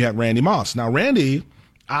second, and then you had Randy Moss. Now Randy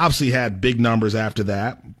obviously had big numbers after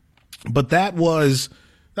that, but those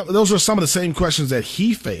were some of the same questions that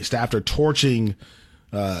he faced after torching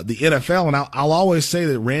the NFL. And I'll always say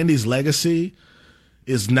that Randy's legacy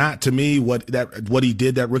is not to me what he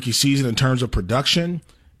did that rookie season in terms of production.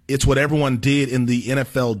 It's what everyone did in the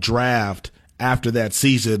NFL draft after that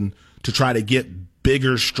season to try to get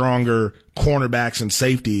bigger, stronger cornerbacks and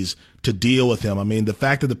safeties to deal with him. I mean, the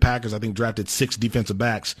fact that the Packers, I think, drafted 6 defensive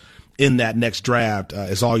backs in that next draft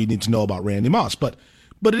is all you need to know about Randy Moss. But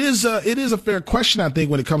it is a fair question, I think,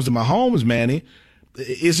 when it comes to Mahomes, Manny.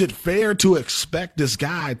 Is it fair to expect this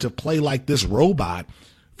guy to play like this robot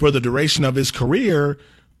for the duration of his career,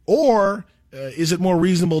 or is it more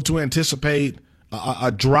reasonable to anticipate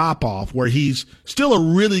a drop-off where he's still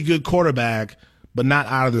a really good quarterback but not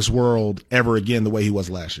out of this world ever again the way he was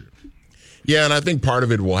last year? Yeah, and I think part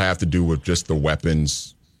of it will have to do with just the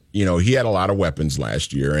weapons. You know, he had a lot of weapons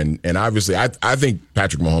last year, and obviously I think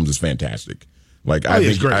Patrick Mahomes is fantastic. Like I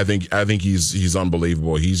think he's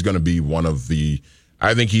unbelievable. He's going to be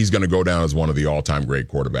I think he's going to go down as one of the all-time great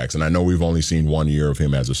quarterbacks. And I know we've only seen 1 year of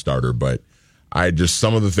him as a starter, but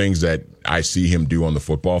some of the things that I see him do on the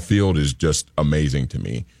football field is just amazing to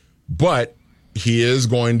me. But he is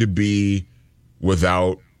going to be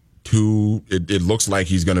without two. It looks like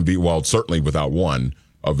he's going to be, well, certainly without one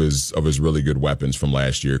of his really good weapons from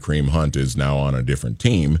last year. Kareem Hunt is now on a different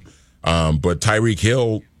team, but Tyreek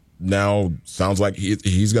Hill now sounds like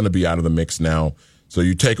he's going to be out of the mix now. So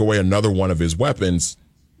you take away another one of his weapons,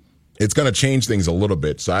 it's going to change things a little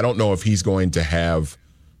bit. So I don't know if he's going to have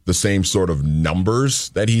the same sort of numbers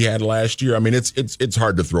that he had last year. I mean, it's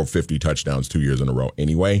hard to throw 50 touchdowns 2 years in a row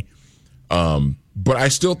anyway. But I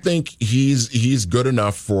still think he's good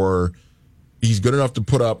enough to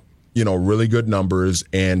put up, you know, really good numbers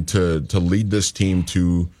and to lead this team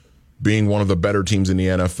to being one of the better teams in the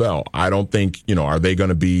NFL. I don't think, you know, are they going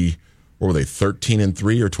to be, what were they,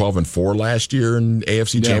 13-3 or 12-4 last year in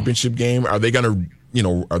AFC Championship game? Are they going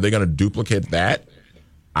to duplicate that?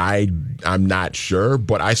 I'm not sure,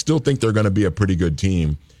 but I still think they're going to be a pretty good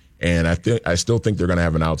team, and I still think they're going to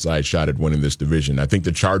have an outside shot at winning this division. I think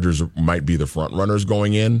the Chargers might be the front runners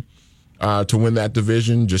going in to win that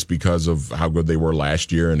division just because of how good they were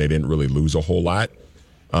last year, and they didn't really lose a whole lot.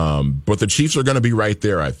 But the Chiefs are going to be right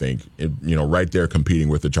there, I think, right there competing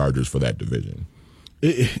with the Chargers for that division.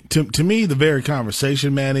 To me, the very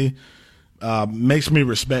conversation, Manny, makes me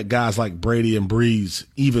respect guys like Brady and Breeze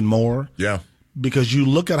even more. Yeah. Because you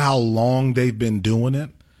look at how long they've been doing it,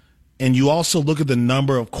 and you also look at the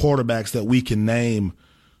number of quarterbacks that we can name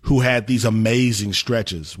who had these amazing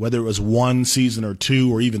stretches, whether it was 1 season or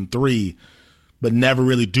 2 or even 3, but never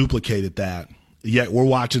really duplicated that. Yet we're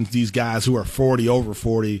watching these guys who are 40, over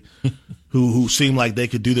 40, who seem like they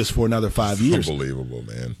could do this for another 5 years. Unbelievable,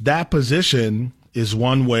 man. That position is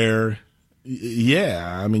one where,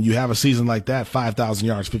 I mean, you have a season like that, 5,000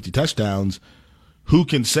 yards, 50 touchdowns. Who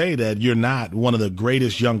can say that you're not one of the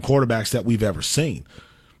greatest young quarterbacks that we've ever seen?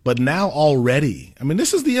 But now already, I mean,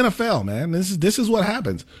 this is the NFL, man. This is what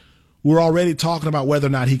happens. We're already talking about whether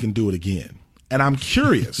or not he can do it again. And I'm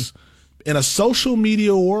curious, in a social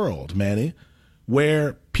media world, Manny,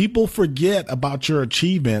 where people forget about your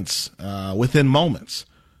achievements within moments.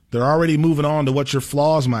 They're already moving on to what your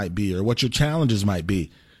flaws might be or what your challenges might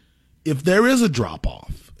be. If there is a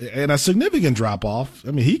drop-off, and a significant drop-off,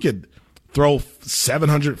 I mean, he could throw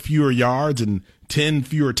 700 fewer yards and 10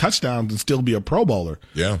 fewer touchdowns and still be a Pro Bowler.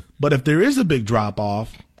 Yeah. But if there is a big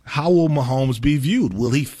drop-off, how will Mahomes be viewed?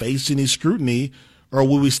 Will he face any scrutiny, or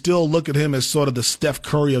will we still look at him as sort of the Steph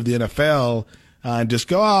Curry of the NFL and just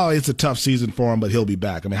go, oh, it's a tough season for him, but he'll be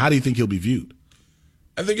back? I mean, how do you think he'll be viewed?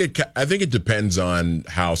 I think it depends on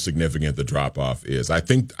how significant the drop-off is. I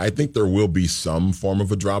think there will be some form of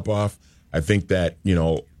a drop-off. I think that, you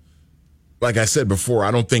know, like I said before,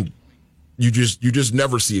 I don't think you just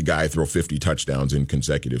never see a guy throw 50 touchdowns in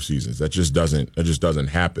consecutive seasons. That just doesn't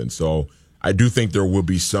happen. So I do think there will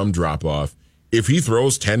be some drop-off if he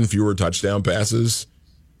throws 10 fewer touchdown passes,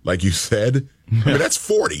 like you said, I mean, that's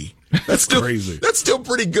 40. That's still crazy. That's still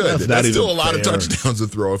pretty good. That's still a lot of touchdowns to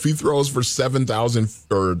throw. If he throws for 700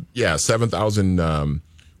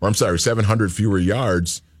 fewer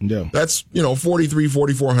yards, that's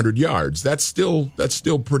 4,400 yards. That's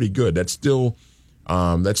still pretty good. That's still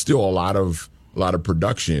a lot of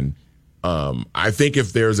production. I think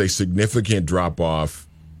if there's a significant drop off,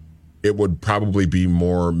 it would probably be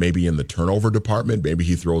more maybe in the turnover department. Maybe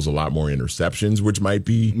he throws a lot more interceptions, which might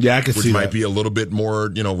be be a little bit more,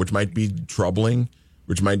 which might be troubling,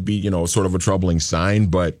 which might be, sort of a troubling sign.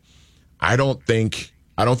 But I don't think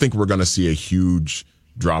we're going to see a huge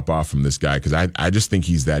drop off from this guy because I just think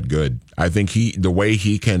he's that good. I think the way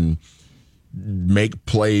he can make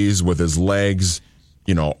plays with his legs,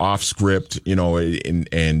 off script,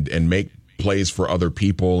 and make plays for other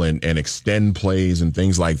people and extend plays and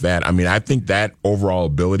things like that. I mean, I think that overall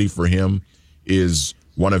ability for him is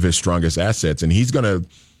one of his strongest assets. And he's going to,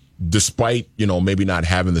 despite, maybe not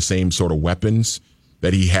having the same sort of weapons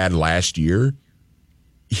that he had last year,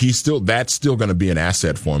 that's still going to be an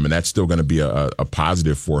asset for him. And that's still going to be a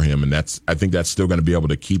positive for him. And I think that's still going to be able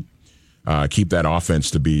to keep that offense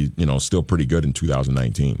to be, still pretty good in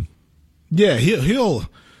 2019. Yeah, he'll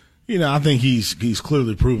I think he's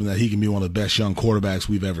clearly proven that he can be one of the best young quarterbacks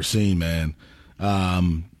we've ever seen, man.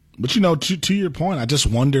 But to your point, I just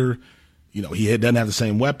wonder, he doesn't have the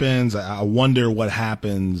same weapons. I wonder what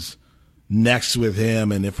happens next with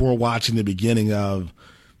him, and if we're watching the beginning of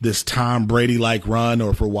this Tom Brady-like run,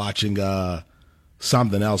 or if we're watching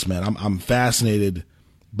something else, man. I'm fascinated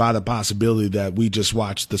by the possibility that we just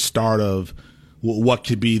watched the start of what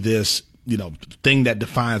could be this, thing that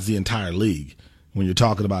defines the entire league. When you're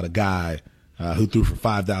talking about a guy who threw for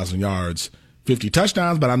 5,000 yards, 50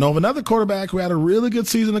 touchdowns. But I know of another quarterback who had a really good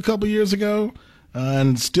season a couple years ago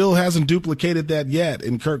and still hasn't duplicated that yet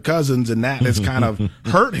in Kirk Cousins, and that has kind of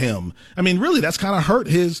hurt him. I mean, really, that's kind of hurt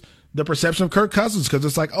the perception of Kirk Cousins, because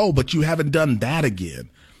it's like, oh, but you haven't done that again.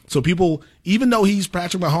 So people, even though he's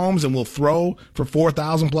Patrick Mahomes and will throw for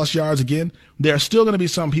 4,000-plus yards again, there are still going to be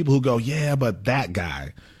some people who go, yeah, but that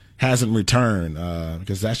guy hasn't returned,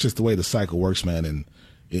 because that's just the way the cycle works, man,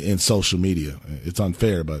 in social media. It's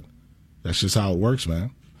unfair, but that's just how it works,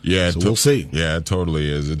 man. Yeah, so we'll see. Yeah, it totally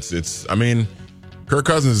is. It's. I mean, Kirk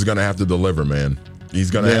Cousins is going to have to deliver, man.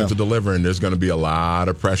 He's going to have to deliver, and there's going to be a lot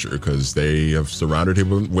of pressure because they have surrounded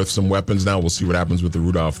him with some weapons now. We'll see what happens with the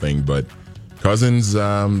Rudolph thing, but Cousins,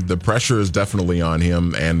 the pressure is definitely on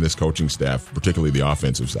him and this coaching staff, particularly the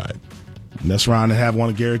offensive side. Mess around and have one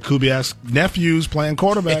of Gary Kubiak's nephews playing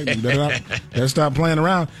quarterback. They're stop playing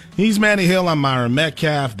around. He's Manny Hill. I'm Myron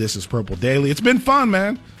Metcalf. This is Purple Daily. It's been fun,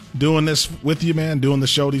 man, doing this with you, man, doing the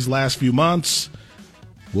show these last few months.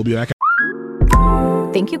 We'll be back.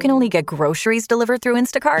 Think you can only get groceries delivered through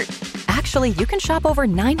Instacart? Actually, you can shop over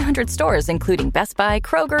 900 stores, including Best Buy,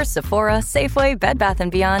 Kroger, Sephora, Safeway, Bed Bath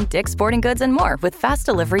 & Beyond, Dick's Sporting Goods, and more with fast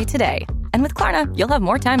delivery today. And with Klarna, you'll have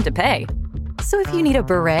more time to pay. So if you need a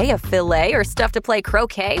beret, a filet, or stuff to play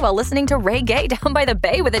croquet while listening to Ray Gay down by the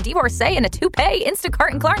bay with a divorcee and a toupee,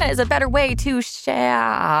 Instacart and Klarna is a better way to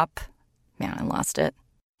shop. Man, I lost it.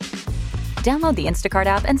 Download the Instacart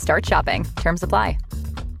app and start shopping. Terms apply.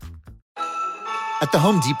 At the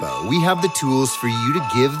Home Depot, we have the tools for you to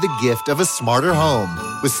give the gift of a smarter home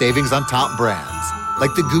with savings on top brands,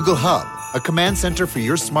 like the Google Hub, a command center for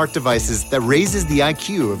your smart devices that raises the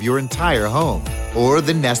IQ of your entire home, or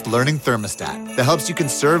the Nest Learning Thermostat that helps you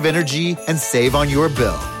conserve energy and save on your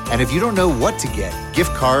bill. And if you don't know what to get,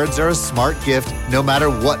 gift cards are a smart gift no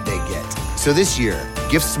matter what they get. So this year,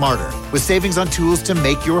 gift smarter with savings on tools to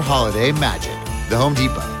make your holiday magic. The Home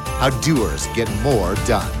Depot, how doers get more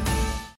done.